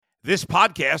This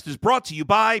podcast is brought to you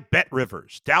by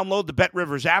BetRivers. Download the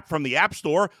BetRivers app from the App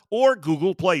Store or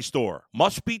Google Play Store.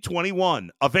 Must be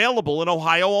 21. Available in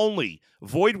Ohio only.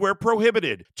 Void where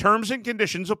prohibited. Terms and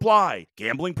conditions apply.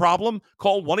 Gambling problem?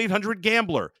 Call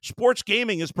 1-800-GAMBLER. Sports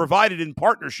gaming is provided in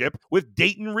partnership with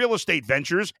Dayton Real Estate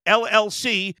Ventures,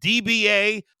 LLC,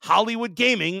 DBA, Hollywood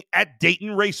Gaming at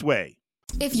Dayton Raceway.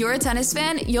 If you're a tennis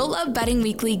fan, you'll love Betting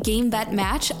Weekly Game Bet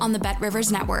Match on the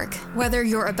BetRivers Network. Whether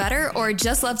you're a bettor or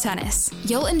just love tennis,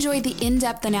 you'll enjoy the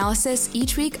in-depth analysis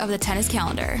each week of the tennis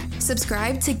calendar.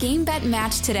 Subscribe to Game Bet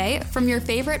Match today from your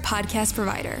favorite podcast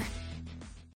provider.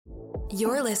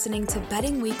 You're listening to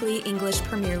Betting Weekly English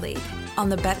Premier League on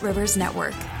the BetRivers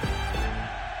Network.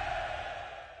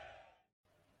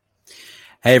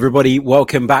 Hey everybody,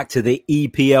 welcome back to the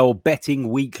EPL Betting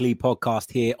Weekly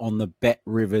podcast here on the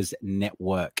BetRivers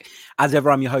Network. As ever,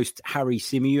 I'm your host, Harry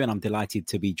Symeou, and I'm delighted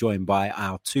to be joined by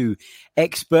our two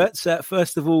experts.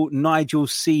 First of all, Nigel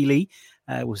Seeley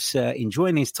was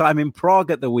enjoying his time in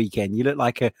Prague at the weekend. You look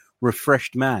like a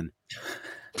refreshed man.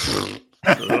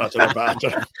 I don't know about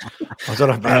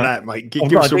that, mate.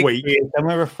 Give us a week. Am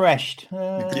I refreshed?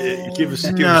 Give us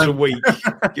a week.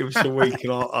 Give us a week,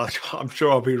 and I'm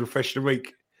sure I'll be refreshed in a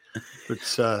week.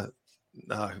 But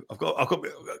no, I've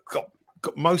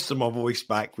got most of my voice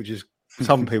back, which is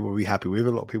some people will be happy with.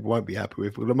 A lot of people won't be happy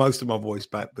with. But most of my voice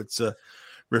back. But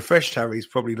refreshed, Harry, is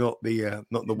probably not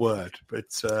the word.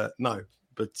 But no.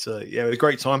 But yeah, it was a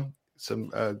great time. Some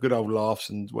good old laughs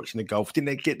and watching the golf.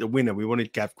 Didn't get the winner. We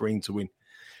wanted Gav Green to win.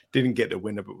 Didn't get the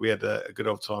winner, but we had a good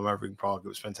old time over in Prague. It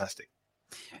was fantastic.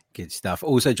 Good stuff.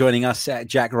 Also joining us,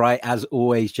 Jack Wright. As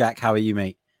always, Jack, how are you,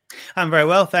 mate? I'm very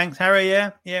well, thanks, Harry.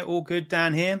 Yeah, all good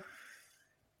down here.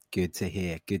 Good to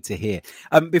hear. Good to hear.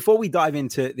 Before we dive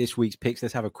into this week's picks,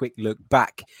 let's have a quick look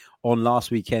back on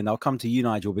last weekend. I'll come to you,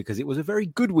 Nigel, because it was a very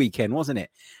good weekend, wasn't it,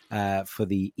 for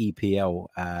the EPL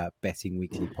Betting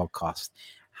Weekly podcast.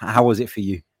 How was it for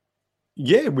you?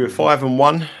 Yeah, we were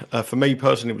 5-1. For me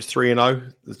personally, it was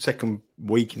 3-0. The second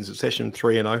week in succession,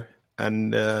 3-0.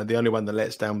 And the only one that let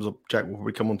us down was, Jack will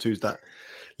probably come on to, is that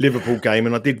Liverpool game.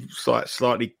 And I did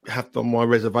slightly have my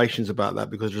reservations about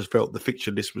that because I just felt the fixture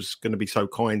list was going to be so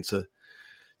kind to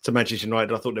Manchester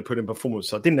United. I thought they put in performance.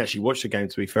 So I didn't actually watch the game,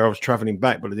 to be fair. I was travelling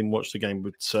back, but I didn't watch the game.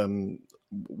 But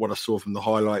what I saw from the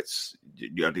highlights,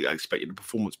 I expected the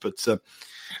performance. But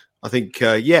I think,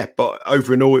 but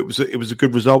over and all, it was a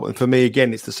good result. And for me,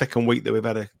 again, it's the second week that we've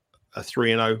had a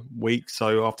 3-0 week.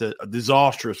 So after a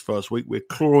disastrous first week, we're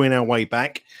clawing our way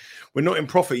back. We're not in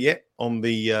profit yet on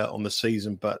the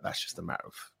season, but that's just a matter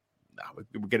of,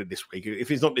 we'll get it this week.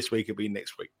 If it's not this week, it'll be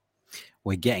next week.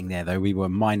 We're getting there, though. We were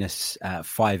minus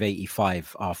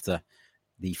 585 after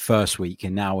the first week,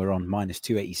 and now we're on minus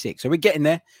 286. So we're getting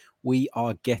there. We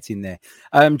are getting there.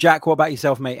 Jack, what about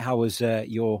yourself, mate? How was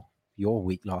your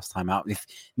week last time out? If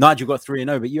Nigel got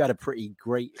 3-0, but you had a pretty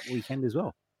great weekend as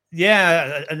well.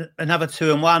 Yeah, another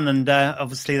 2-1, and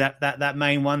obviously that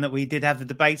main one that we did have the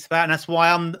debates about, and that's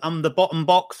why I'm the bottom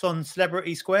box on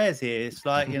Celebrity Squares here. It's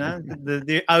like,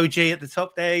 the OG at the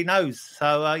top there, he knows.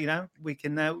 So we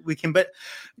can but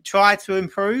try to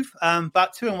improve.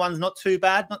 But 2-1's not too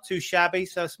bad, not too shabby.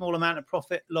 So a small amount of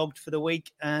profit logged for the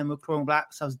week, and we're crawling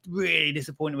back. So I was really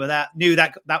disappointed with that. Knew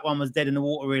that one was dead in the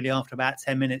water really after about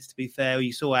 10 minutes. To be fair,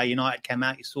 you saw how United came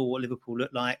out, you saw what Liverpool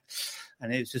looked like.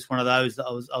 And it was just one of those that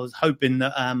I was hoping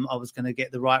that I was going to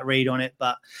get the right read on it,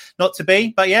 but not to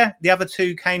be. But yeah, the other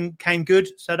two came good,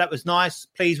 so that was nice.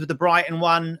 Pleased with the Brighton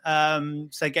one.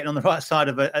 So getting on the right side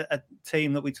of a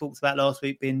team that we talked about last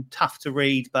week, being tough to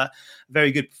read, but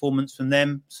very good performance from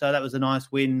them. So that was a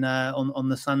nice win on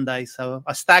the Sunday. So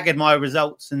I staggered my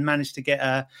results and managed to get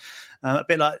a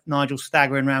bit like Nigel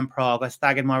staggering around Prague. I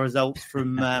staggered my results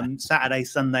from Saturday,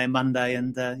 Sunday, and Monday,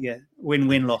 and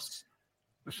win loss.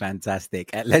 Fantastic.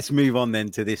 Let's move on then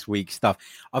to this week's stuff.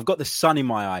 I've got the sun in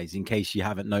my eyes, in case you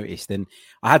haven't noticed, and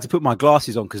I had to put my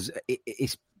glasses on because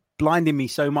it's blinding me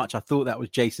so much. I thought that was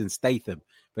Jason Statham,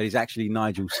 but it's actually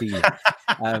Nigel Seeley.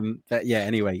 But yeah,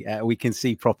 anyway, we can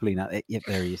see properly now. Yep,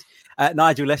 there he is.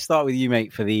 Nigel, let's start with you,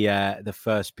 mate, for the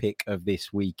first pick of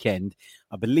this weekend.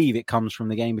 I believe it comes from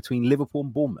the game between Liverpool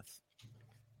and Bournemouth.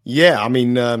 Yeah, I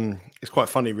mean, it's quite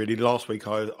funny, really. Last week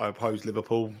I opposed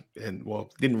Liverpool, and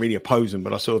didn't really oppose them,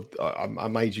 but I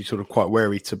made you sort of quite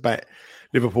wary to bet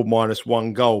Liverpool minus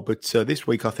one goal. But this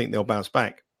week I think they'll bounce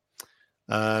back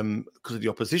because of the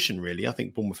opposition. Really, I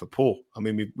think Bournemouth are poor. I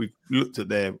mean, we've looked at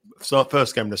their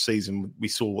first game of the season. We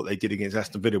saw what they did against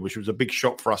Aston Villa, which was a big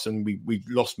shock for us, and we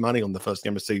lost money on the first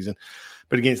game of the season.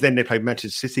 But against them, they played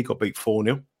Manchester City, got beat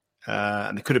 4-0.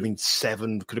 And it could have been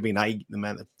 7, could have been 8, the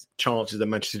amount of chances that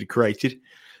Manchester City created.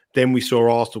 Then we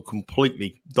saw Arsenal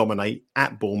completely dominate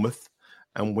at Bournemouth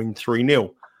and win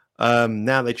 3-0.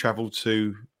 Now they travel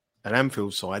to an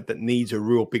Anfield side that needs a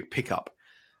real big pickup.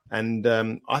 And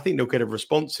I think they'll get a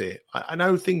response here. I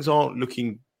know things aren't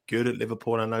looking good at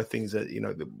Liverpool. I know things that,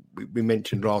 that we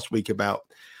mentioned last week about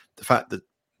the fact that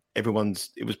it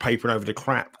was papering over the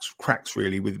cracks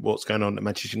really with what's going on at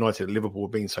Manchester United. At Liverpool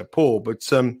being so poor, but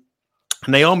and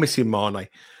they are missing Mane.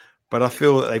 But I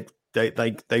feel that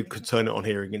they could turn it on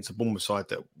here against a Bournemouth side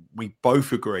that we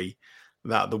both agree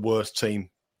that are the worst team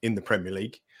in the Premier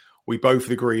League. We both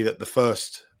agree that the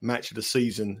first match of the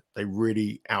season they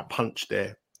really outpunched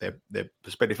their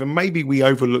perspective, and maybe we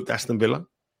overlooked Aston Villa.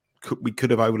 We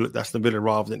could have overlooked Aston Villa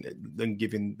rather than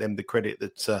giving them the credit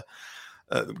that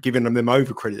giving them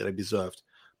over credit that they deserved.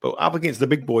 But up against the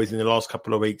big boys in the last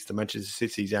couple of weeks, the Manchester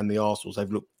Cities and the Arsenals,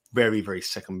 they've looked very, very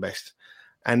second best.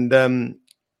 And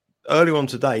earlier on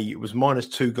today, it was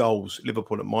 -2 goals,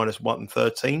 Liverpool at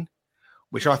 -113,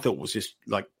 which I thought was just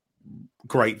like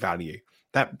great value.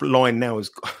 That line now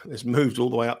has moved all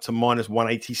the way up to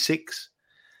 -186.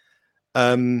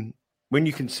 When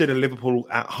you consider Liverpool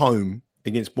at home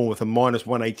against Bournemouth at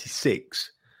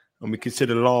 -186, and we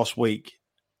consider last week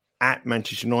at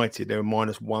Manchester United, they were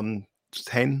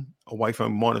 -110 away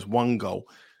from -1 goal.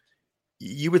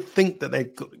 You would think that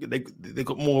they've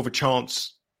got more of a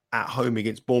chance at home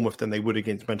against Bournemouth than they would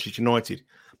against Manchester United.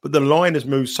 But the line has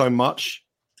moved so much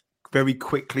very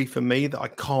quickly for me that I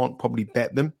can't probably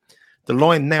bet them. The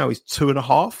line now is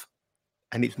 2.5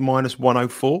 and it's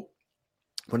 -104.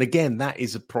 But again, that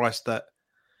is a price that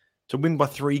to win by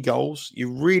 3 goals, you're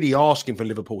really asking for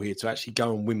Liverpool here to actually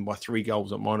go and win by 3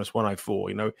 goals at -104.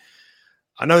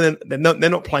 I know they're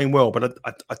not playing well, but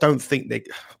I don't think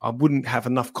I wouldn't have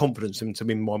enough confidence in them to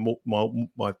win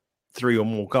my 3 or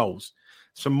more goals.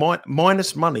 So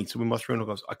minus money to win by 3 or more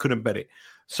goals, I couldn't bet it.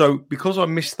 So because I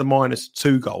missed the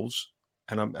 -2 goals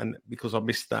and because I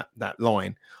missed that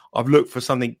line, I've looked for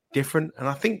something different. And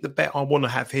I think the bet I want to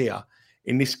have here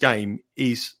in this game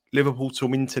is Liverpool to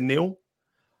win to 0.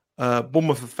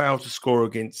 Bournemouth have failed to score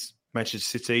against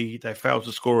Manchester City. They failed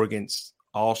to score against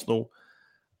Arsenal.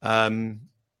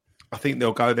 I think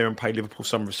they'll go there and pay Liverpool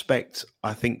some respect.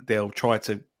 I think they'll try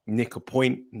to nick a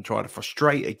point and try to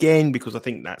frustrate again because I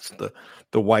think that's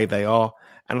the way they are.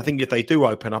 And I think if they do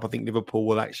open up, I think Liverpool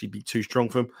will actually be too strong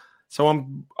for them. So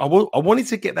I wanted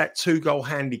to get that 2-goal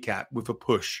handicap with a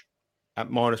push at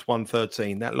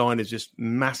 -113. That line has just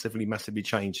massively, massively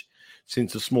changed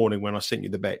since this morning when I sent you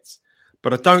the bets.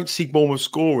 But I don't see Bournemouth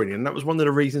scoring. And that was one of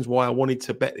the reasons why I wanted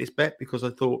to bet this bet, because I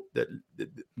thought that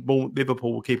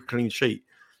Liverpool will keep a clean sheet.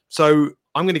 So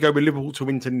I'm going to go with Liverpool to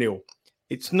win to 0.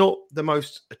 It's not the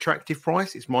most attractive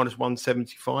price. It's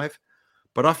 -175.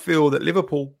 But I feel that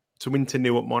Liverpool to win to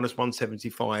 0 at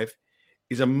 -175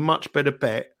 is a much better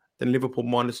bet than Liverpool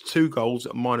 -2 goals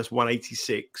at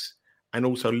 -186. And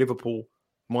also Liverpool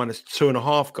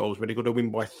 -2.5 goals when they've got to win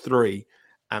by 3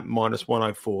 at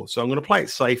 -104. So I'm going to play it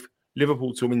safe.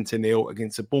 Liverpool to win to 0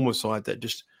 against a Bournemouth side that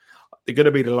they're going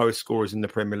to be the lowest scorers in the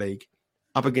Premier League.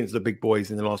 Up against the big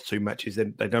boys in the last 2 matches,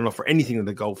 they don't offer anything in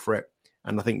the goal threat.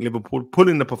 And I think Liverpool pull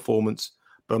in the performance,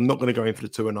 but I'm not going to go in for the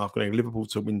 2.5. I'm going to Liverpool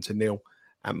to win to 0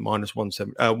 at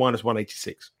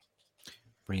 -186.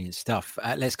 Brilliant stuff.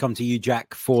 Let's come to you,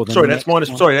 Jack, for the I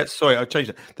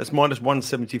changed it. That's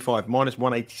 -175.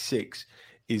 -186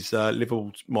 is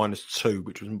Liverpool -2,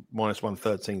 which was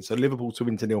 -113. So Liverpool to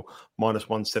win to 0,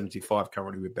 -175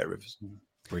 currently with Bet Rivers.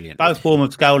 Brilliant. Both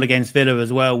Bournemouth's goal against Villa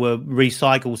as well were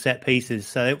recycled set pieces.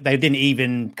 So they didn't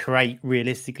even create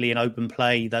realistically an open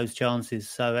play, those chances.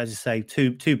 So as I say,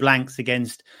 two blanks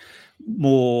against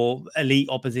more elite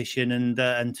opposition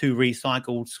and 2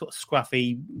 recycled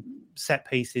scruffy set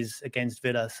pieces against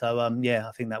Villa. So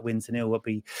I think that win to 0 would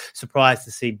be surprised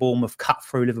to see Bournemouth cut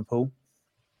through Liverpool.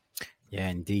 Yeah,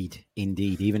 indeed.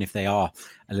 Even if they are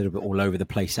a little bit all over the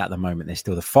place at the moment, they're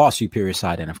still the far superior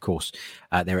side. And of course,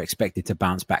 they're expected to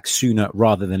bounce back sooner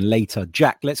rather than later.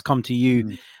 Jack, let's come to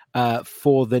you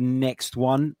for the next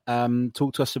one.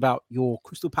 Talk to us about your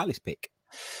Crystal Palace pick.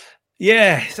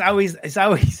 Yeah, it's always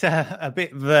a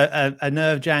bit of a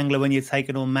nerve jangler when you're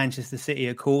taking on Manchester City,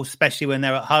 of course, especially when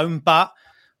they're at home. But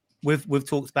we've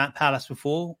talked about Palace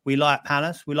before. We like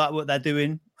Palace. We like what they're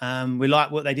doing. We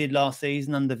like what they did last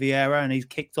season under Vieira, and he's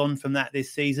kicked on from that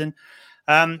this season.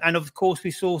 And of course, we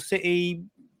saw City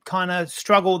kind of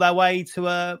struggle their way to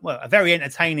a very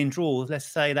entertaining draw. Let's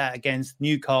say that against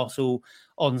Newcastle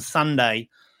on Sunday.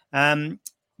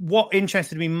 What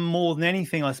interested me more than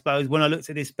anything, I suppose, when I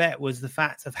looked at this bet was the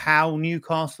fact of how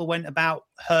Newcastle went about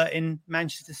hurting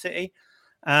Manchester City.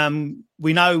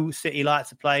 We know City like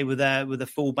to play with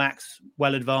the fullbacks,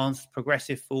 well advanced,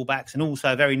 progressive fullbacks, and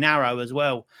also very narrow as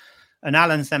well. And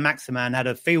Alan Saint-Maximin had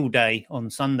a field day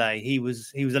on Sunday. He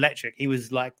was electric. He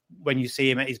was like, when you see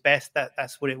him at his best,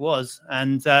 that's what it was.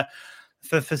 And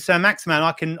for Saint-Maximin,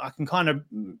 I can kind of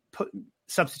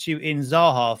substitute in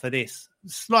Zaha for this.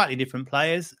 Slightly different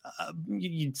players.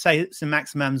 You'd say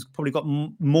Saint-Maximin's probably got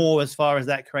more as far as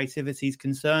that creativity is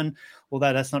concerned.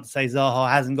 Although that's not to say Zaha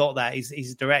hasn't got that.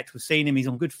 He's direct. We've seen him. He's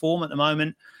on good form at the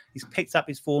moment. He's picked up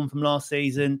his form from last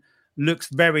season. Looks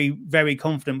very, very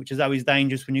confident, which is always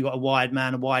dangerous when you've got a wide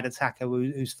man, a wide attacker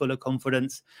who's full of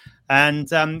confidence. And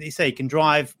he can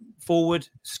drive forward,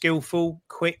 skillful,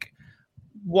 quick.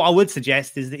 What I would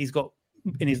suggest is that he's got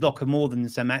in his locker more than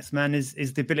Saint-Maximin is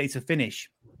the ability to finish.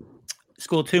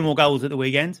 Scored 2 more goals at the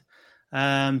weekend.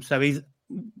 So he's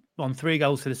on 3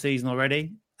 goals for the season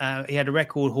already. He had a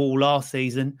record haul last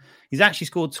season. He's actually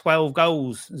scored 12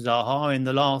 goals, Zaha, in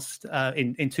the last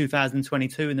in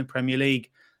 2022 in the Premier League.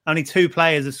 Only 2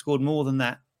 players have scored more than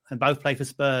that, and both play for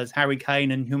Spurs, Harry Kane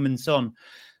and Heung-min Son.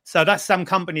 So that's some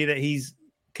company that he's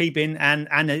keeping and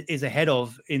is ahead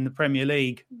of in the Premier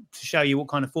League to show you what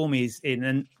kind of form he's in.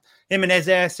 And him and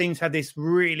Eze seem to have this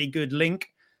really good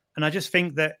link. And I just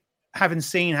think that having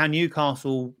seen how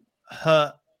Newcastle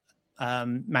hurt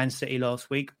Man City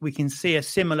last week, we can see a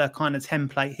similar kind of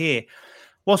template here.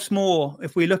 What's more,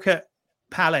 if we look at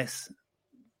Palace,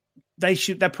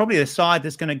 they're probably the side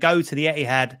that's going to go to the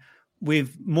Etihad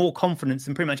with more confidence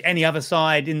than pretty much any other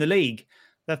side in the league.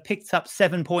 They've picked up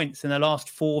 7 points in their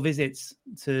last 4 visits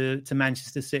to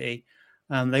Manchester City.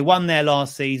 They won there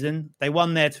last season. They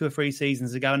won there 2 or 3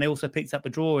 seasons ago, and they also picked up a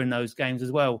draw in those games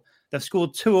as well. They've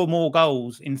scored 2 or more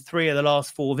goals in 3 of the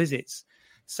last 4 visits.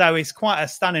 So it's quite a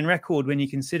stunning record when you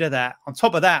consider that. On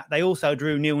top of that, they also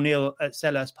drew 0-0 at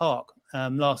Selhurst Park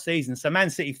last season. So Man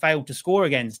City failed to score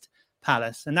against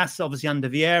Palace, and that's obviously under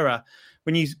Vieira.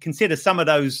 When you consider some of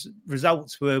those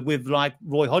results were with like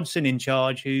Roy Hodgson in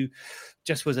charge, who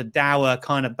just was a dour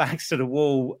kind of backs to the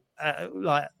wall,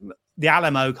 like the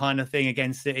Alamo kind of thing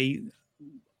against City.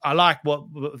 I like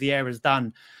what Vieira's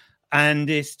done.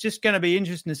 And it's just going to be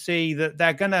interesting to see that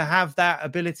they're going to have that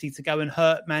ability to go and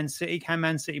hurt Man City. Can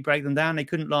Man City break them down? They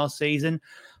couldn't last season.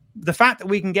 The fact that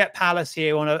we can get Palace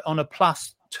here on a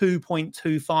plus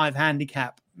 2.25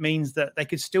 handicap means that they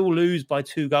could still lose by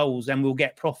 2 goals and we'll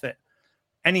get profit.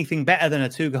 Anything better than a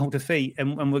 2-goal defeat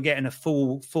and we're getting a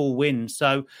full win.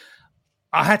 So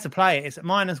I had to play it. It's at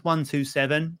minus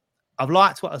 127. I've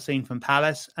liked what I've seen from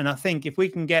Palace. And I think if we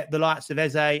can get the likes of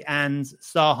Eze and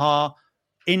Zaha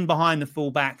in behind the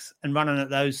fullbacks and running at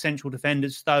those central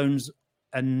defenders, Stones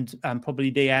and probably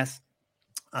Diaz,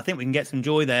 I think we can get some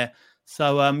joy there.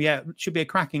 So, it should be a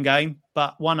cracking game.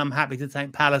 But one, I'm happy to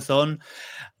take Palace on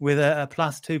with a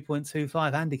plus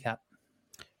 2.25 handicap.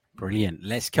 Brilliant.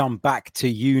 Let's come back to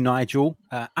you, Nigel.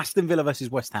 Aston Villa versus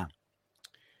West Ham.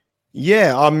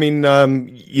 Yeah, I mean,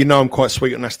 I'm quite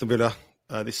sweet on Aston Villa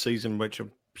this season, which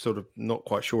I'm sort of not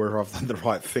quite sure if I've done the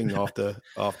right thing after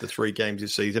 3 games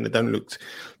this season. It don't look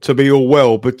to be all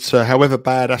well. But however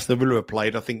bad Aston Villa have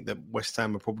played, I think that West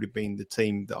Ham have probably been the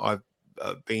team that I've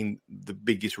been the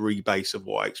biggest rebase of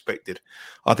what I expected.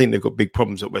 I think they've got big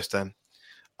problems at West Ham.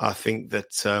 I think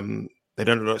that they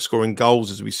don't look like scoring goals,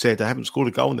 as we said. They haven't scored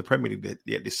a goal in the Premier League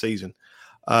yet this season.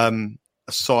 A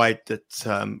side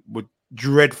that were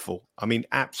dreadful. I mean,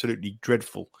 absolutely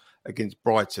dreadful against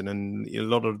Brighton. And a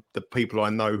lot of the people I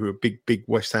know who are big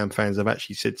West Ham fans have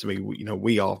actually said to me,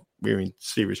 we're in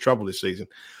serious trouble this season.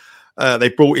 They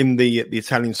brought in the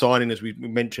Italian signing, as we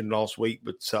mentioned last week,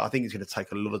 but I think it's going to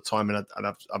take a lot of time. And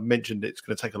I've mentioned it's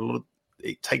going to take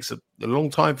it takes a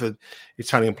long time for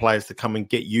Italian players to come and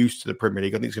get used to the Premier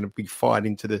League. I think it's going to be thrown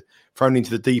into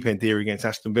the deep end here against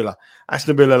Aston Villa.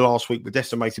 Aston Villa last week were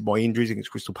decimated by injuries against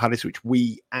Crystal Palace, which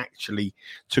we actually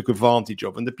took advantage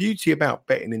of. And the beauty about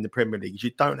betting in the Premier League is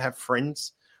you don't have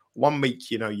friends. One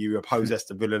week, you oppose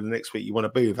Aston Villa, the next week you want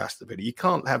to be with Aston Villa. You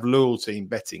can't have loyalty in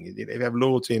betting. If you have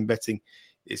loyalty in betting,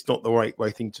 it's not the right way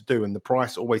thing to do, and the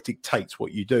price always dictates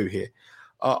what you do here.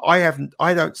 I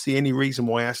don't see any reason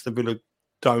why Aston Villa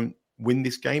don't win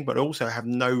this game, but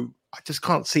I just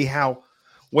can't see how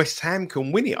West Ham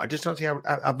can win it. I just don't see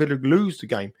how Villa lose the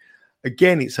game.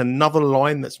 Again, it's another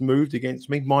line that's moved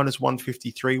against me. Minus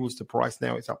 153 was the price.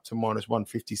 Now it's up to minus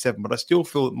 157. But I still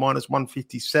feel that minus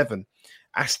 157,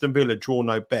 Aston Villa draw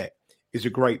no bet, is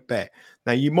a great bet.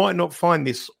 Now, you might not find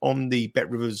this on the Bet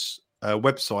Rivers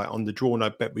website on the draw no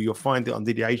bet, but you'll find it on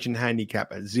the Asian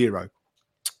handicap at 0.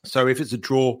 So if it's a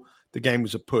draw, the game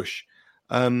was a push.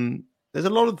 There's a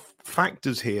lot of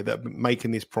factors here that are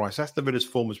making this price. Aston Villa's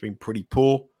form has been pretty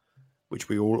poor. which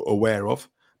we're all aware of.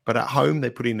 But at home, they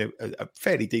put in a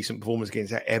fairly decent performance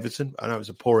against Everton. I know it was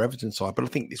a poor Everton side, but I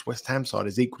think this West Ham side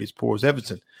is equally as poor as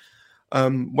Everton.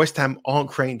 West Ham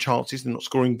aren't creating chances. They're not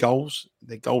scoring goals.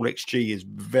 Their goal XG is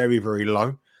very, very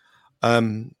low.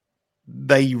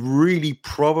 They really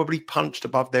probably punched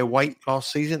above their weight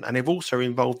last season, and they've also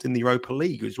involved in the Europa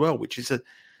League as well, which is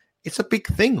it's a big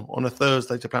thing on a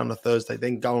Thursday to play on a Thursday,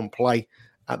 then go and play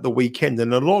at the weekend.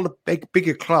 And a lot of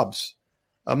bigger clubs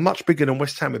are much bigger than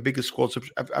West Ham, with bigger squads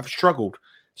have struggled.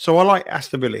 So I like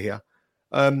Aston Villa here.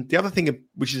 The other thing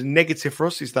which is negative for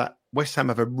us is that West Ham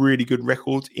have a really good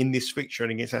record in this fixture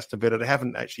and against Aston Villa. They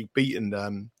haven't actually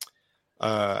beaten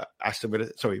Aston Villa.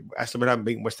 Sorry, Aston Villa haven't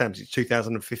beaten West Ham since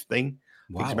 2015.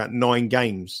 Wow. I think it's about 9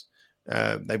 games.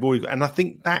 They've always, and I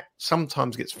think that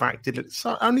sometimes gets factored. It's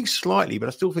only slightly, but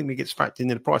I still think it gets factored in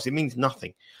the price. It means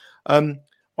nothing.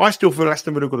 I still feel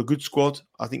Aston Villa have got a good squad.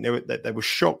 I think they were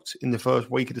shocked in the first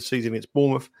week of the season against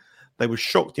Bournemouth. They were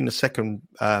shocked in the second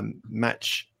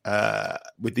match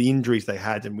with the injuries they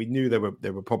had, and we knew they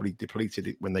were probably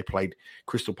depleted when they played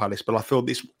Crystal Palace. But I feel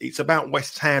it's about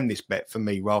West Ham, this bet for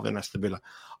me, rather than Aston Villa.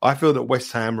 I feel that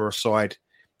West Ham are a side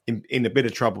in a bit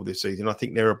of trouble this season. I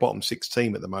think they're a bottom 6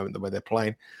 team at the moment, the way they're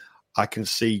playing. I can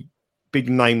see big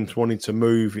names wanting to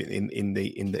move in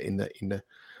the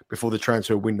before the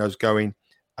transfer window's going.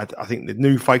 I think the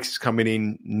new faces coming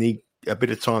in need a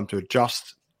bit of time to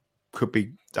adjust. Could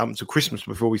be up until Christmas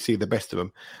before we see the best of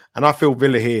them. And I feel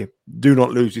Villa here do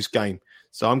not lose this game.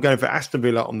 So I'm going for Aston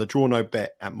Villa on the draw no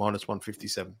bet at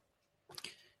 -157.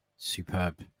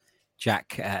 Superb.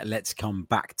 Jack, let's come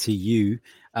back to you.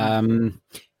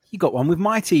 You got one with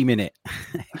my team in it.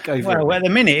 Go for it. Well, at the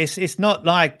minute, it's not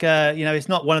like, it's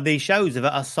not one of these shows of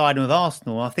us siding with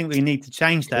Arsenal. I think we need to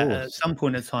change that at some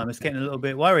point in time. It's getting a little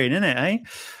bit worrying, isn't it, eh?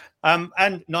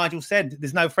 And Nigel said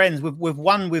there's no friends. We've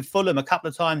won with Fulham a couple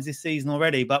of times this season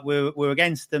already, but we're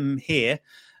against them here.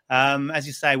 As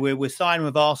you say, we're siding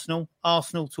with Arsenal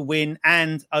to win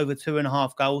and over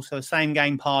 2.5 goals. So a same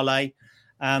game parlay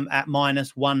at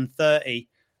 -130.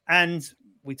 And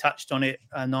we touched on it.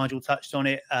 Nigel touched on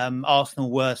it. Arsenal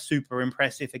were super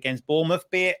impressive against Bournemouth,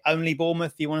 be it only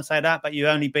Bournemouth, you want to say that, but you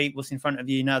only beat what's in front of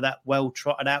you. You know that well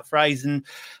trotted out phrase. And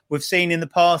we've seen in the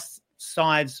past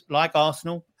sides like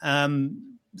Arsenal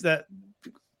that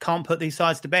can't put these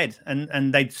sides to bed.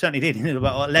 And they certainly did in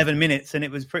about 11 minutes. And it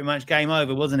was pretty much game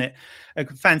over, wasn't it? A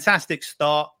fantastic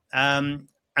start. And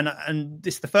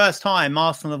this is the first time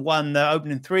Arsenal have won the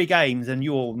opening 3 games, and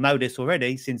you all know this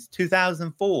already, since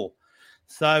 2004.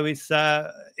 So it's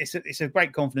a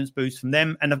great confidence boost from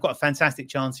them, and they've got a fantastic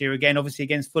chance here again. Obviously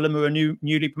against Fulham, who are a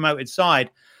newly promoted side.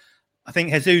 I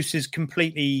think Jesus has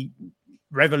completely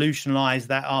revolutionised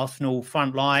that Arsenal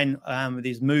front line with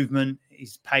his movement,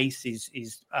 his pace, his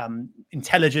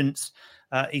intelligence.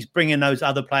 He's bringing those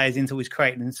other players into his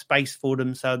creating space for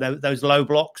them. So those low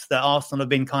blocks that Arsenal have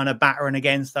been kind of battering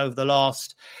against over the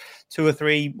last 2 or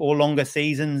 3 or longer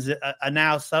seasons are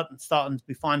now starting to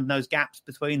be finding those gaps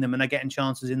between them, and they're getting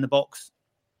chances in the box.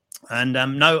 And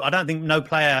no, I don't think no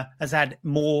player has had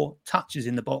more touches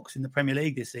in the box in the Premier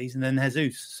League this season than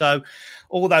Jesus. So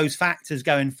all those factors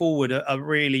going forward are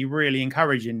really, really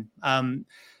encouraging.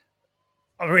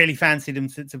 I really fancied him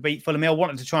to beat Fulham. I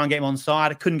wanted to try and get him on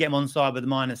side. I couldn't get him on side with the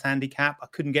minus handicap. I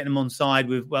couldn't get him on side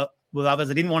with others.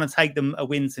 I didn't want to take them a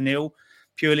win to 0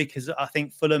 purely because I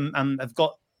think Fulham have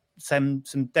got some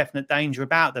definite danger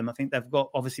about them. I think they've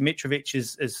got, obviously, Mitrovic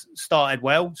has started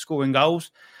well, scoring goals.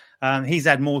 He's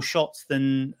had more shots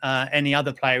than any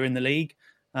other player in the league,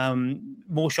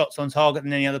 more shots on target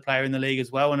than any other player in the league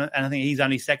as well. And I think he's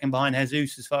only second behind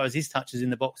Jesus as far as his touches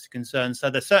in the box are concerned. So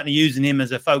they're certainly using him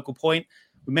as a focal point.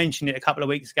 We mentioned it a couple of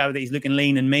weeks ago that he's looking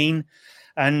lean and mean,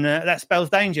 and that spells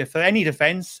danger for any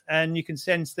defence. And you can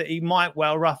sense that he might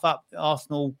well rough up the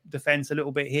Arsenal defence a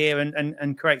little bit here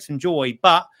and create some joy.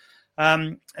 But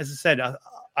as I said,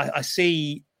 I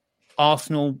see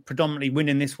Arsenal predominantly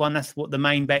winning this one. That's what the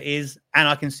main bet is. And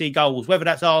I can see goals, whether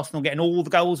that's Arsenal getting all the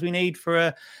goals we need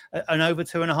for an over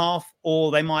 2.5,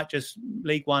 or they might just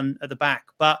league one at the back.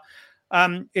 But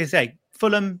as I say,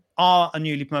 Fulham are a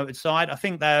newly promoted side. I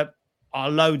think they're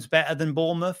loads better than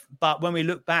Bournemouth. But when we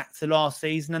look back to last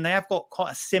season, and they have got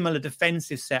quite a similar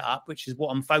defensive setup, which is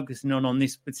what I'm focusing on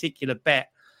this particular bet,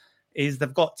 is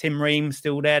they've got Tim Ream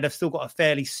still there. They've still got a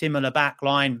fairly similar back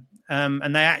line.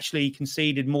 And they actually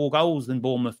conceded more goals than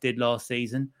Bournemouth did last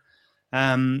season.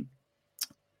 But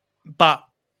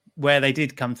where they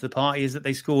did come to the party is that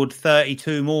they scored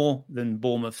 32 more than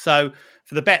Bournemouth. So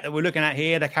for the bet that we're looking at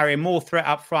here, they're carrying more threat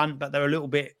up front, but they're a little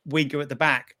bit weaker at the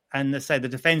back. And they say the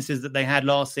defences that they had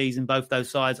last season, both those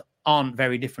sides, aren't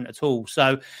very different at all.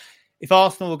 So if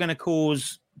Arsenal were going to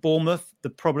cause Bournemouth the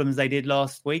problems they did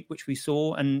last week, which we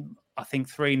saw, and I think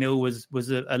 3-0 was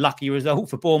a lucky result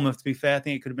for Bournemouth, to be fair. I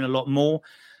think it could have been a lot more.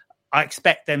 I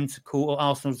expect them to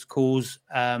Arsenal to cause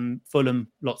Fulham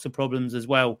lots of problems as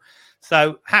well.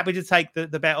 So happy to take the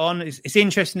bet on. It's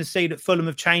interesting to see that Fulham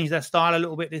have changed their style a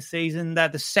little bit this season. They're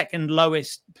the second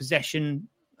lowest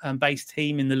possession-based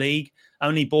team in the league.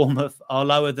 Only Bournemouth are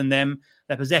lower than them.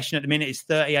 Their possession at the minute is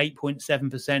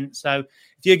 38.7%. So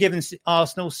if you're giving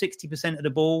Arsenal 60% of the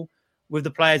ball with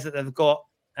the players that they've got,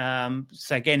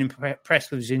 so again,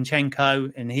 impressed with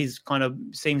Zinchenko, and he's kind of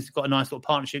seems to have got a nice little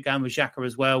partnership going with Xhaka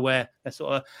as well, where they're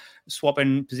sort of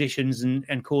swapping positions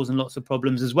and causing lots of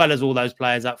problems, as well as all those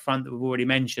players up front that we've already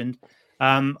mentioned.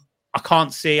 I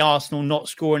can't see Arsenal not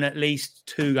scoring at least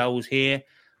 2 goals here,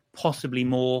 possibly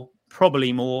more,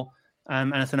 probably more.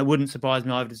 And I think it wouldn't surprise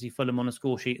me either to see Fulham on a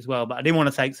score sheet as well. But I didn't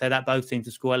want to say that both teams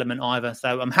to score element either.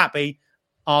 So I'm happy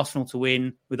Arsenal to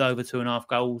win with over 2.5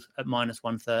 goals at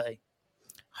 -130.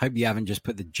 Hope you haven't just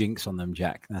put the jinx on them,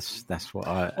 Jack. That's what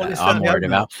I'm worried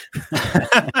about.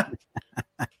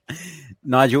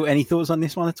 Nigel, any thoughts on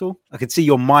this one at all? I could see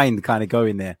your mind kind of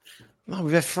going there. No,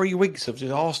 we've had 3 weeks of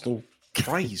just Arsenal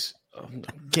praise. I'm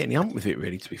getting the hump with it,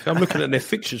 really, to be fair. I'm looking at their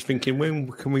fixtures thinking, when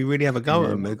can we really have a go at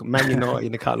them? Man United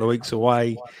in a couple of weeks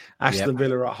away, Aston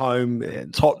Villa at home,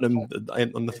 Tottenham on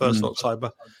the 1st of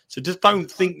October. So just don't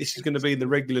think this is going to be the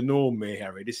regular norm here,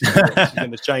 Harry. This is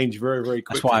going to change very, very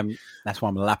quickly. That's why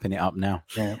I'm lapping it up now.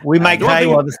 Yeah. We make hay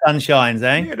while the sun shines,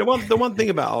 eh? Yeah, the one thing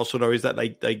about Arsenal, though, is that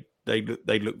they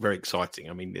look very exciting.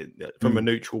 I mean, from a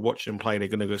neutral watching them play, they're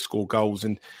going to go score goals,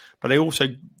 but they also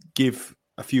give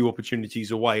a few opportunities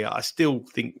away. I still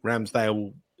think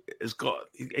Ramsdale has got,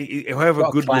 however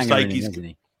good mistake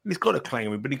he's got a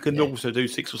clang, but he can also do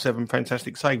 6 or 7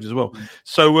 fantastic saves as well.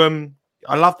 So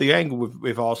I love the angle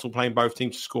with Arsenal playing both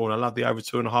teams to score, and I love the over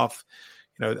 2.5.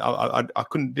 You know, I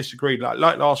couldn't disagree. Like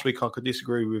last week, I could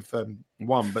disagree with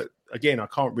one, but again, I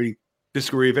can't really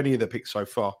disagree with any of the picks so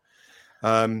far.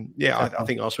 I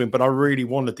think Arsenal win, but I really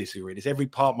want to disagree. There's every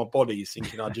part of my body is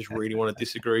thinking I just really want to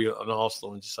disagree on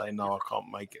Arsenal and just say no, I can't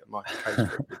make it my case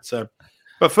for it.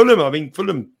 But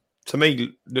Fulham to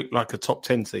me look like a top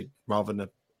 10 team rather than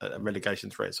a relegation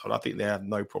threat. So I think they have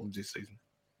no problems this season.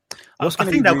 What's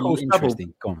going to be really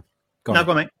interesting? Go on. Go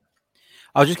on, mate.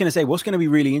 I was just going to say, what's going to be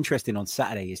really interesting on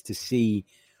Saturday is to see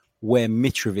where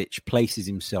Mitrovic places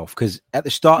himself, because at the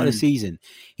start of the season,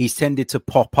 he's tended to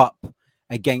pop up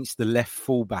against the left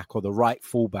fullback or the right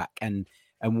fullback and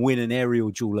win an aerial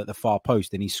duel at the far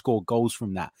post, and he scored goals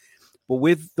from that. But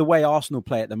with the way Arsenal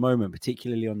play at the moment,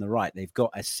 particularly on the right, they've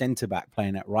got a centre-back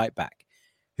playing at right-back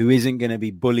who isn't going to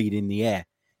be bullied in the air.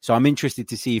 So I'm interested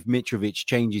to see if Mitrovic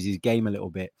changes his game a little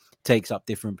bit, takes up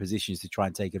different positions to try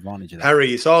and take advantage of that.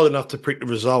 Harry, it's hard enough to pick the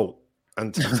result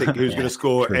and to think who's going to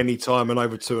score at any time and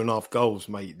over 2.5 goals,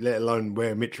 mate, let alone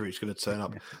where Mitrovic is going to turn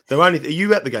up. Are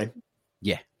you at the game?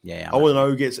 Yeah. I want to know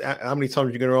who gets how many times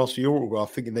you're going to ask for your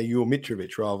autograph, thinking that you're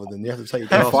Mitrovic rather than you have to take your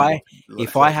glasses.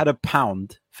 If I had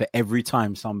 £1 for every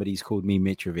time somebody's called me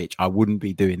Mitrovic, I wouldn't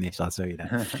be doing this. I'll tell you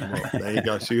that. Well, there you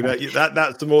go. So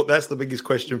that's the biggest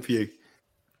question for you.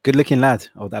 Good looking lad,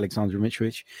 old Alexander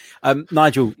Mitrovic.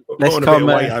 Nigel, let's come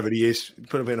over the years.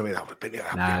 Put a bit on me.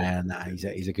 Nah,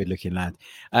 he's a good looking lad.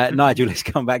 Nigel, let's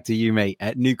come back to you, mate.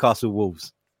 At Newcastle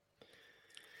Wolves.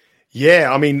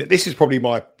 Yeah, I mean, this is probably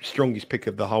my strongest pick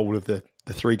of the whole of the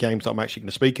 3 games that I'm actually going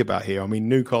to speak about here. I mean,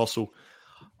 Newcastle,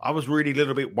 I was really a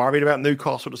little bit worried about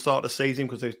Newcastle at the start of the season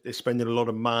because they're spending a lot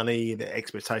of money. The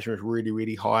expectation was really,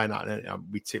 really high. And I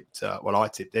tipped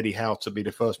Eddie Howe to be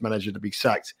the first manager to be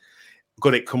sacked.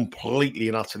 Got it completely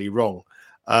and utterly wrong.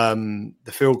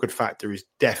 The feel-good factor is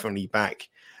definitely back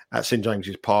at St.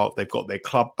 James's Park. They've got their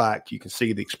club back. You can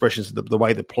see the expressions of the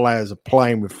way the players are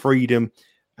playing with freedom.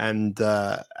 And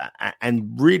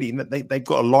really, they've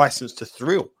got a license to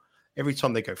thrill. Every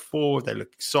time they go forward, they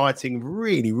look exciting.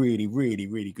 Really, really, really,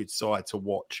 really good side to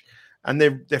watch. And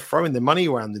they're throwing their money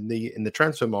around in the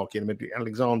transfer market. I mean,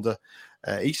 Alexander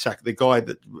Isak, the guy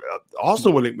that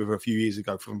Arsenal were linked with a few years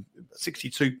ago, from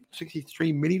 63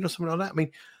 million or something like that. I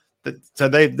mean, so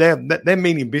they're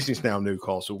meaning business now.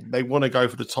 Newcastle, they want to go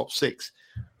for the top 6.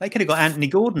 They could have got Anthony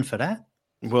Gordon for that.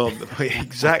 Well,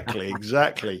 exactly.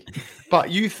 But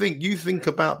you think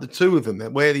about the two of them,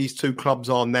 where these 2 clubs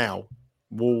are now,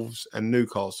 Wolves and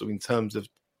Newcastle, in terms of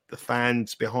the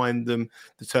fans behind them,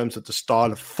 in terms of the style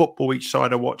of football each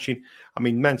side are watching. I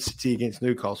mean, Man City against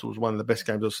Newcastle was one of the best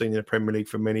games I've seen in the Premier League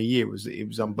for many years. It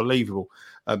was unbelievable.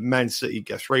 Man City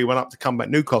got 3-1 up to come back.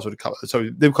 Newcastle got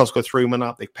 3-1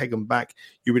 up. They peg them back.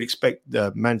 You would expect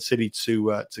Man City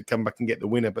to come back and get the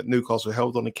winner, but Newcastle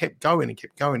held on and kept going and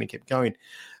kept going and kept going.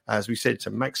 as we said,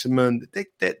 to Maximum.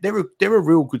 They're a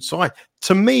real good side.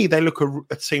 To me, they look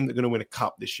a team that's going to win a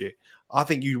cup this year. I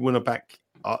think you win back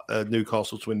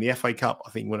Newcastle to win the FA Cup.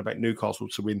 I think you win back Newcastle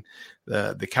to win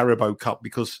the Carabao Cup,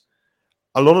 because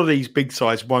a lot of these big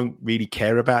sides won't really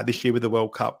care about this year with the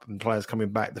World Cup and players coming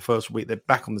back the first week. They're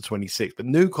back on the 26th. But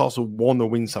Newcastle want to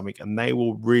win something, and they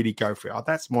will really go for it.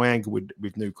 That's my angle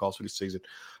with Newcastle this season.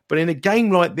 But in a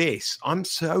game like this, I'm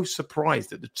so surprised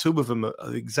that the two of them are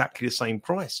exactly the same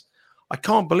price. I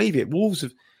can't believe it. Wolves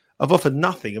have offered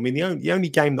nothing. I mean, the only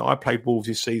game that I played Wolves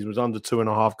this season was under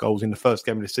 2.5 goals in the first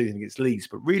game of the season against Leeds.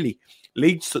 But really,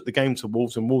 Leeds took the game to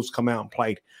Wolves, and Wolves come out and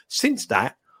played. Since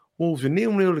that, Wolves were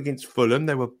 0-0 against Fulham.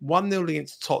 They were 1-0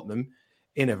 against Tottenham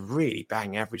in a really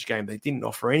bang average game. They didn't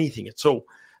offer anything at all.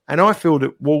 And I feel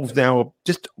that Wolves now,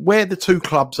 just where the two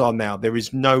clubs are now, there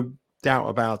is no doubt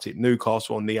about it.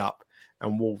 Newcastle on the up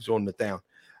and Wolves on the down.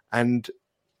 And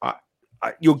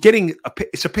you're getting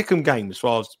it's a pick 'em game as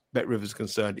far as Bet Rivers is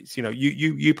concerned. It's,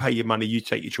 you pay your money, you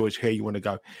take your choice here you want to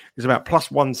go. It's about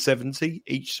plus 170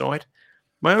 each side.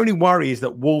 My only worry is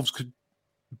that Wolves could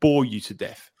bore you to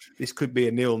death. This could be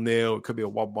a 0-0, it could be a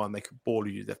 1-1. They could bore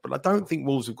you to death. But I don't think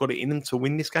Wolves have got it in them to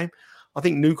win this game. I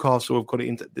think Newcastle have got it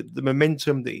into the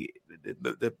momentum, the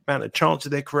amount of chances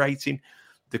they're creating,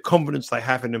 the confidence they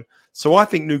have in them. So I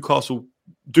think Newcastle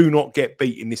do not get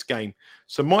beat in this game.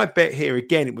 So my bet here,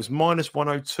 again, it was minus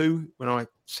 102 when I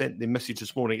sent the message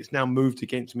this morning. It's now moved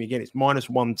against me again. It's minus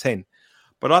 110.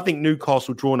 But I think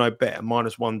Newcastle draw no bet at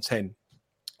minus 110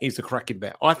 is the cracking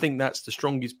bet. I think that's the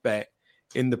strongest bet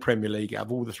in the Premier League out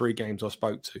of all the three games I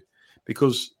spoke to,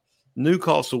 because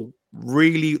Newcastle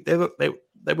really, they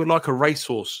were like a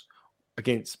racehorse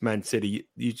against Man City.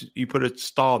 You put a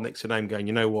star next to them going,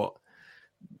 you know what,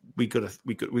 we got to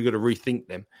rethink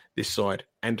them this side.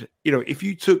 And if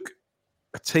you took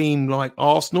a team like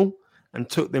Arsenal and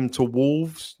took them to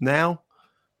Wolves now,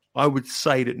 I would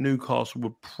say that Newcastle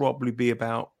would probably be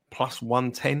about plus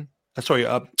 110.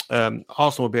 Arsenal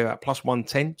would be about plus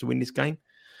 110 to win this game.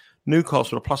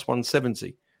 Newcastle are plus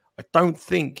 170. I don't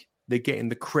think they're getting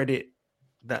the credit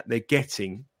that they're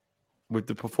getting with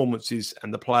the performances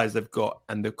and the players they've got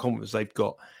and the confidence they've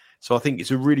got. So I think it's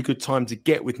a really good time to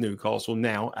get with Newcastle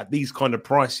now at these kind of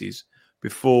prices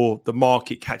before the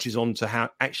market catches on to how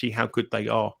good they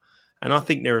are. And I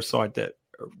think they're a side that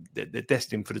they're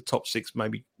destined for the top six,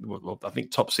 maybe. Well, I think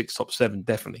top six, top seven,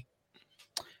 definitely.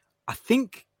 I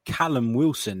think Callum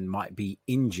Wilson might be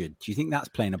injured. Do you think that's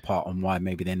playing a part on why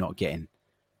maybe they're not getting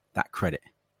that credit?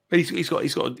 But he's got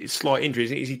a slight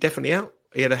injury. Is he definitely out?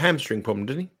 He had a hamstring problem,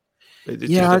 didn't he?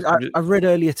 I read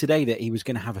earlier today that he was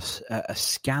going to have a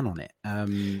scan on it.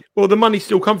 Well, the money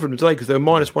still come from them today because they're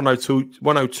minus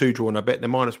 102 drawn a bet. They're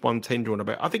minus 110 drawn a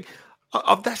bet. I think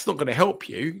that's not going to help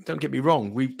you. Don't get me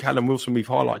wrong. We've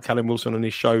highlighted Callum Wilson on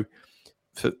this show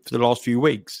for the last few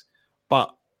weeks.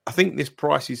 But I think this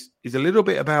price is a little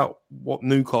bit about what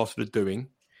Newcastle are doing,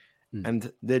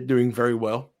 and they're doing very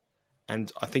well.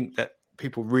 And I think that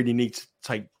people really need to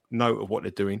take note of what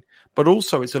they're doing. But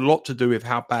also, it's a lot to do with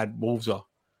how bad Wolves are,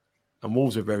 and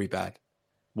Wolves are very bad.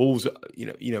 Wolves,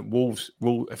 Wolves.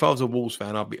 If I was a Wolves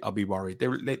fan, I'd be worried.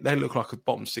 They look like a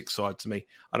bottom six side to me.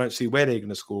 I don't see where they're going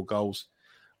to score goals.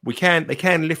 They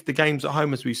can lift the games at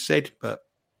home, as we said, but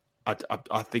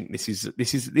I think this is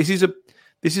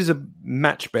a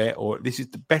match bet, or this is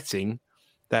the betting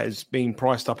that has been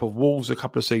priced up of Wolves a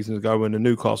couple of seasons ago and the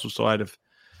Newcastle side of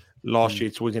last year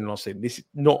towards the end of last season. This is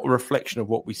not a reflection of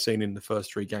what we've seen in the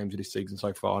first three games of this season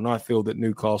so far. And I feel that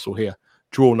Newcastle here,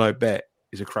 draw no bet,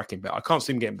 is a cracking bet. I can't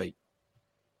see them getting beat.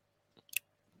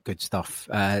 Good stuff.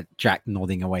 Jack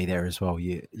nodding away there as well.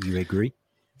 You agree?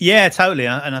 Yeah, totally.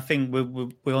 And I think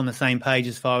we're on the same page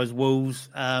as far as Wolves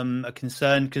are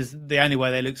concerned, because the only way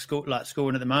they look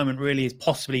scoring at the moment really is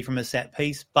possibly from a set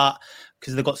piece, but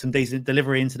because they've got some decent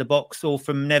delivery into the box, or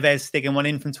from Neves sticking one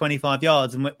in from 25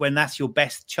 yards. And when that's your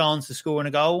best chance of scoring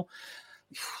a goal,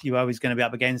 you're always going to be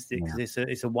up against it, because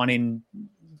it's a one in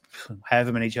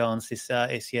however many chances.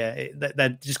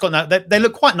 They've just got they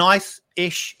look quite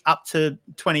nice-ish up to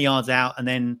 20 yards out, and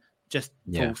then just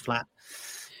falls flat.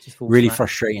 Really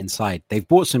frustrating side. They've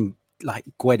bought some, like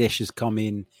Guedes has come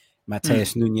in,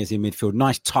 Mateus Nunes in midfield,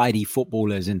 nice tidy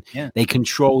footballers, and they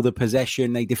control the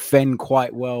possession. They defend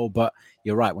quite well, but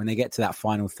you're right. When they get to that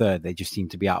final third, they just seem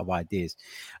to be out of ideas.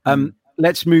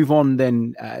 Let's move on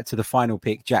then to the final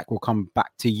pick. Jack, we'll come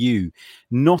back to you.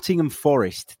 Nottingham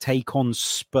Forest take on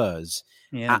Spurs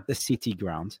at the City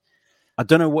Ground. I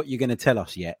don't know what you're going to tell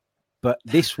us yet, but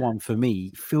this one for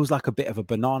me feels like a bit of a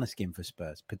banana skin for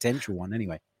Spurs. Potential one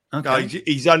anyway. Okay. No,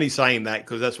 he's only saying that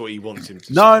because that's what he wants him to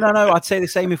say. No. I'd say the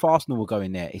same if Arsenal will go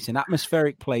in there. It's an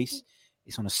atmospheric place.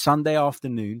 It's on a Sunday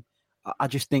afternoon. I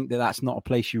just think that's not a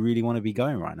place you really want to be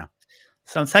going right now.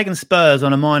 So I'm taking Spurs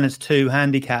on a -2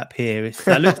 handicap here.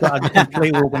 It looks like a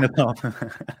complete walk in the park.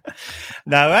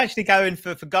 No, we're actually going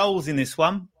for goals in this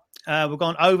one. We're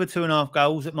going over 2.5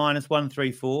 goals at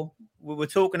 -134. We're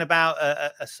talking about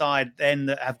a side then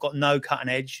that have got no cutting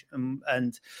edge,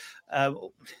 and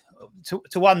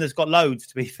to one that's got loads,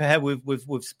 to be fair,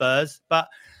 with Spurs. But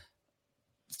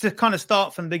to kind of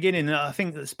start from the beginning, I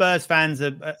think that Spurs fans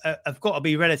have got to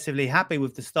be relatively happy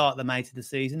with the start they made to the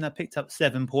season. They picked up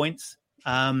 7 points.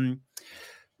 A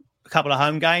couple of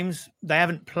home games. They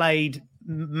haven't played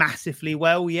massively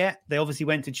well yet. They obviously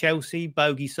went to Chelsea,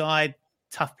 bogey side,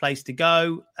 tough place to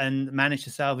go, and managed to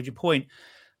salvage a point.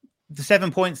 The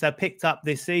 7 points they picked up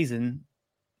this season,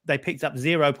 they picked up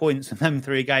 0 points from them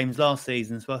 3 games last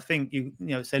season. So I think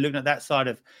so looking at that side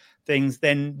of things,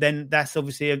 then that's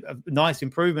obviously a nice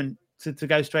improvement to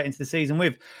go straight into the season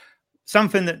with.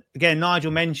 Something that, again,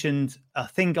 Nigel mentioned, I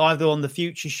think either on the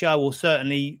Future show or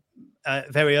certainly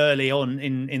very early on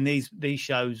in these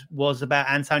shows, was about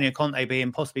Antonio Conte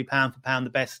being possibly pound for pound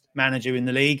the best manager in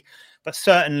the league, but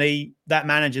certainly that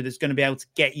manager that's going to be able to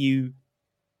get you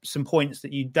some points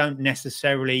that you don't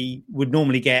necessarily would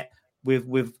normally get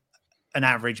with an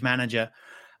average manager.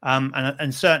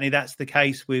 And certainly that's the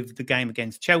case with the game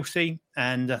against Chelsea,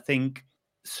 and I think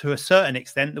to a certain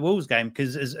extent the Wolves game,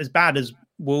 because as bad as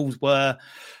Wolves were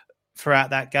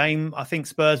throughout that game, I think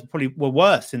Spurs probably were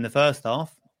worse in the first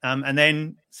half. And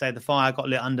then, say, the fire got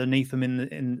lit underneath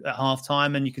them at half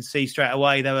time, and you could see straight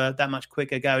away they were that much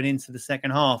quicker going into the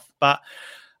second half. But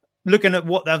looking at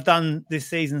what they've done this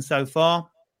season so far,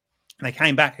 they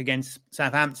came back against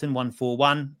Southampton,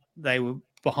 1-4-1. They were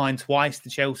behind twice to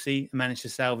Chelsea and managed to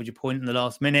salvage a point in the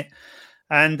last minute.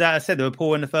 And I said they were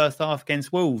poor in the first half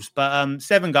against Wolves, but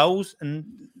 7 goals, and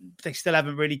they still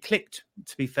haven't really clicked,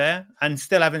 to be fair, and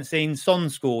still haven't seen Son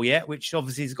score yet, which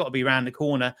obviously has got to be around the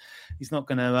corner. He's not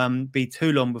going to be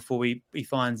too long before he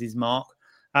finds his mark.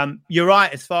 You're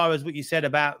right, as far as what you said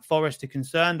about Forest are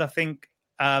concerned. I think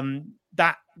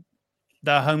that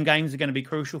the home games are going to be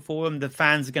crucial for them. The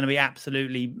fans are going to be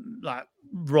absolutely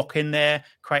rocking there,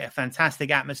 create a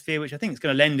fantastic atmosphere, which I think is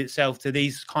going to lend itself to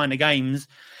these kind of games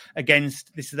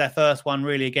against, this is their first one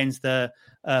really against the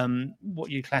what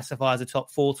you classify as a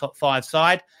top 4, top 5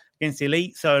 side against the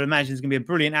elite. So I'd imagine there's going to be a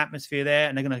brilliant atmosphere there,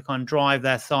 and they're going to kind of drive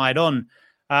their side on.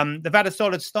 They've had a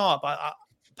solid start, but I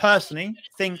personally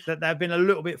think that they've been a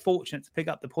little bit fortunate to pick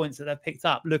up the points that they've picked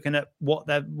up, looking at what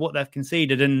they've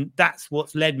conceded. And that's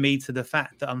what's led me to the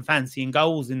fact that I'm fancying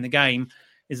goals in the game,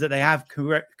 is that they have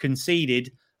conceded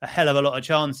a hell of a lot of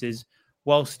chances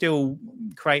while still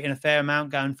creating a fair amount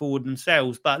going forward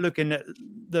themselves. But looking at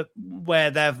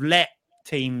where they've let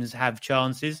teams have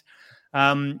chances,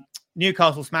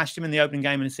 Newcastle smashed them in the opening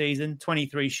game of the season.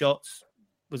 23 shots,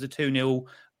 was a 2-0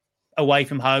 away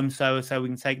from home. So we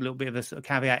can take a little bit of a sort of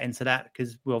caveat into that,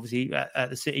 because we're obviously at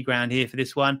the City ground here for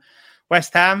this one.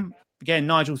 West Ham, again,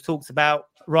 Nigel's talked about,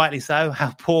 rightly so,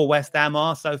 how poor West Ham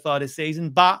are so far this season,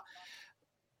 but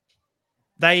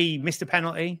they missed a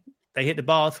penalty. They hit the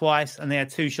bar twice, and they had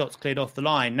 2 shots cleared off the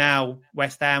line. Now,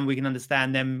 West Ham, we can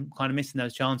understand them kind of missing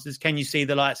those chances. Can you see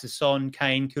the likes of Son,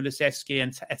 Kane, Kulusevski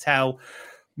and Etal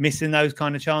missing those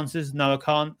kind of chances? No, I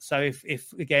can't. So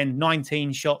if again,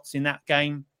 19 shots in that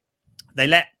game, they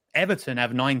let Everton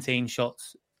have 19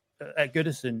 shots at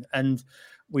Goodison, and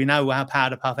we know how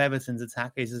powder puff Everton's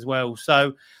attack is as well.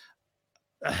 So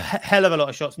a hell of a lot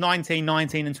of shots, 19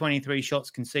 and 23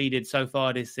 shots conceded so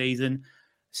far this season.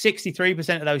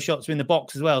 63% of those shots are in the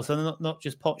box as well. So they're not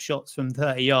just pot shots from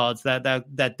 30 yards.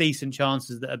 They're decent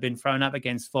chances that have been thrown up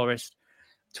against Forest.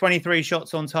 23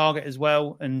 shots on target as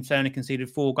well, and only conceded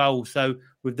 4 goals. So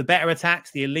with the better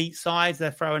attacks, the elite sides, they're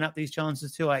throwing up these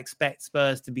chances too. I expect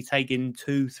Spurs to be taking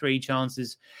 2-3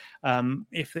 chances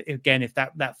if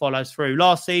that follows through.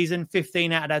 Last season,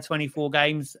 15 out of their 24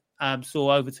 games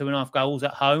saw over 2.5 goals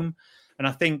at home. And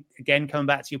I think, again, coming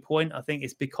back to your point, I think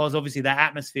it's because obviously that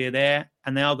atmosphere there,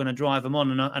 and they are going to drive them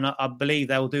on. And I believe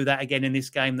they will do that again in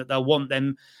this game, that they'll want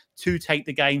them to take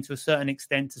the game to a certain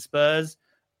extent to Spurs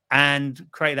and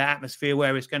create that atmosphere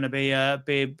where it's going to be a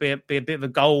bit of a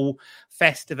goal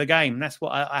fest of a game. That's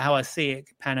how I see it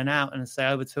panning out. And I say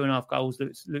over 2.5 goals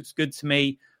looks good to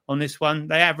me on this one.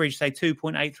 They averaged, say,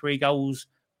 2.83 goals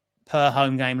per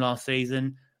home game last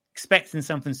season. Expecting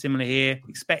something similar here.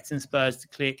 Expecting Spurs to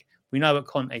click. We know what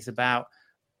Conte's about.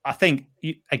 I think,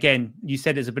 you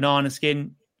said it's a banana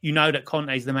skin. You know that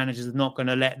Conte's the manager is not going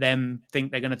to let them think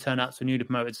they're going to turn up to a newly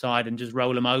promoted side and just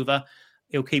roll them over.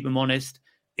 He'll keep them honest,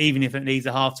 even if it needs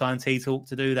a halftime tea talk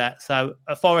to do that. So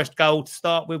a Forest goal to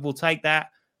start with, we'll take that.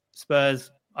 Spurs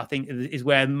I think, is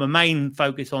where my main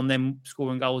focus on them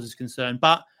scoring goals is concerned.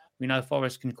 But we know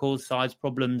Forest can cause sides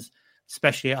problems,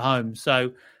 especially at home.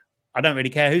 So I don't really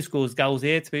care who scores goals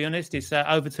here, to be honest. It's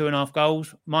over 2.5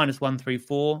 goals,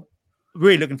 -134.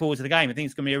 Really looking forward to the game. I think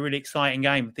it's going to be a really exciting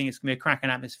game. I think it's going to be a cracking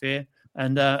atmosphere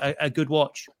and a good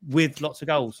watch with lots of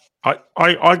goals.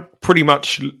 I pretty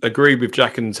much agree with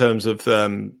Jack in terms of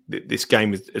this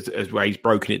game as where he's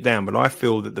broken it down. But I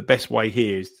feel that the best way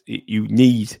here is you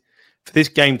need, for this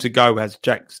game to go, as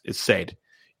Jack has said,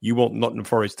 you want Nottingham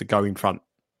Forest to go in front.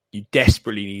 You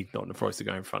desperately need Nottingham Forest to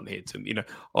go in front here.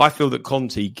 I feel that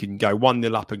Conte can go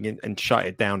 1-0 up again and shut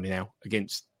it down now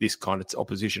against this kind of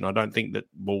opposition. I don't think that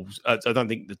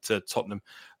Tottenham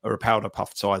are a powder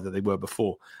puff side that they were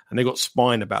before, and they've got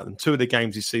spine about them. 2 of the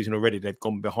games this season already, they've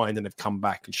gone behind and they've come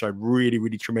back and showed really,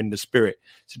 really tremendous spirit.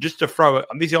 So just to throw it,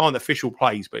 these aren't official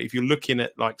plays, but if you're looking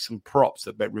at like some props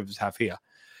that Bet Rivers have here,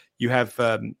 you have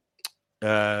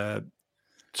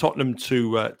Tottenham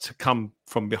to come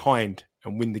from behind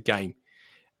and win the game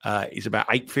is about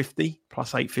 850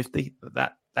 plus 850.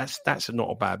 That's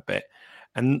not a bad bet.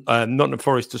 And Nottingham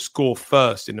Forest to score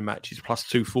first in the match is plus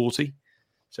 240.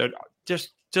 So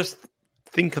just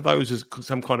think of those as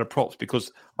some kind of props,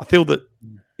 because I feel that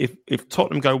if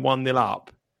Tottenham go 1-0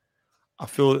 up, I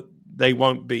feel that they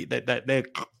won't be that they're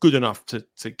good enough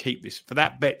to keep this. For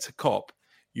that bet to cop,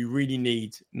 you really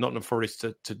need Nottingham Forest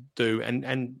to do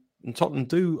and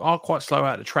Tottenham are quite slow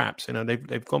out of the traps.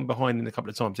 They've gone behind in a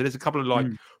couple of times. So there's a couple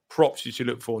of props you should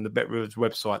look for on the Bet Rivers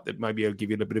website that maybe will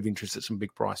give you a little bit of interest at some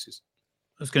big prices.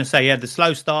 I was going to say, the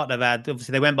slow start they've had.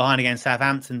 Obviously, they went behind against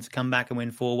Southampton to come back and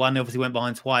win 4-1. They obviously went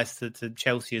behind twice to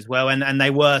Chelsea as well, and they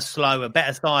were slow. A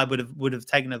better side would have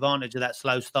taken advantage of that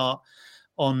slow start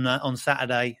on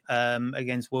Saturday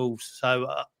against Wolves. So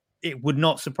it would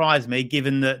not surprise me,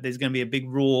 given that there's going to be a big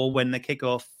roar when the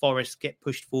kickoff. Forest get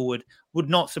pushed forward. Would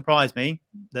not surprise me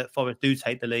that Forest do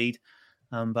take the lead,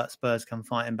 but Spurs come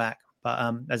fighting back.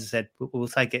 But as I said, we'll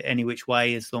take it any which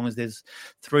way as long as there's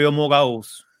 3 or more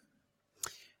goals.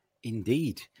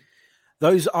 Indeed.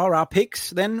 Those are our picks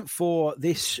then for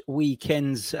this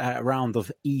weekend's round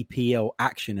of EPL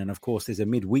action. And of course, there's a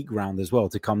midweek round as well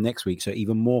to come next week. So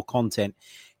even more content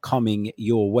coming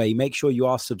your way. Make sure you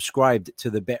are subscribed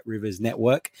to the Bet Rivers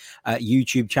Network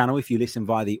YouTube channel. If you listen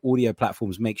via the audio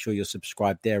platforms, make sure you're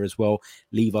subscribed there as well.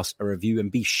 Leave us a review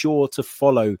and be sure to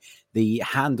follow the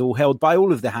handle held by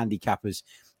all of the handicappers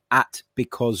at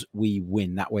Because We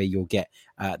Win. That way you'll get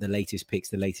the latest picks,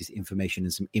 the latest information,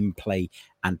 and some in-play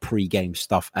and pre-game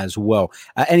stuff as well.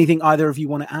 Anything either of you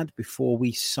want to add before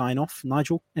we sign off?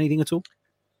 Nigel, anything at all?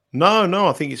 No,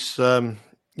 I think it's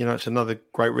it's another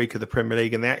great week of the Premier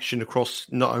League, and the action across,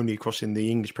 not only across in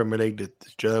the English Premier League, the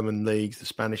German leagues, the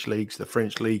Spanish leagues, the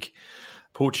French league,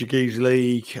 Portuguese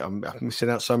league. I'm missing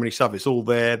out so many stuff. It's all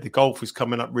there. The golf is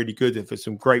coming up really good. There's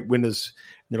some great winners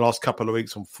in the last couple of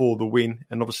weeks on For the Win.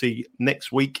 And obviously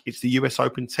next week, it's the US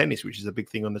Open tennis, which is a big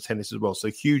thing on the tennis as well. So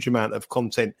huge amount of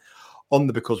content on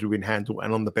the Because We Win handle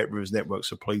and on the Bet Rivers Network.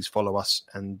 So please follow us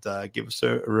and give us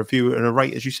a review and a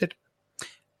rate, as you said.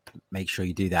 Make sure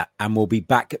you do that. And we'll be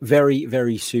back very,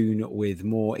 very soon with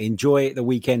more. Enjoy the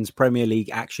weekend's Premier League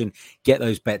action. Get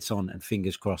those bets on, and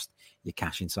fingers crossed you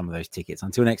cash in some of those tickets.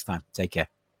 Until next time, take care.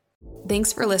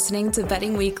 Thanks for listening to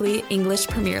Betting Weekly English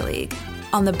Premier League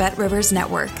on the Bet Rivers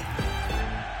Network.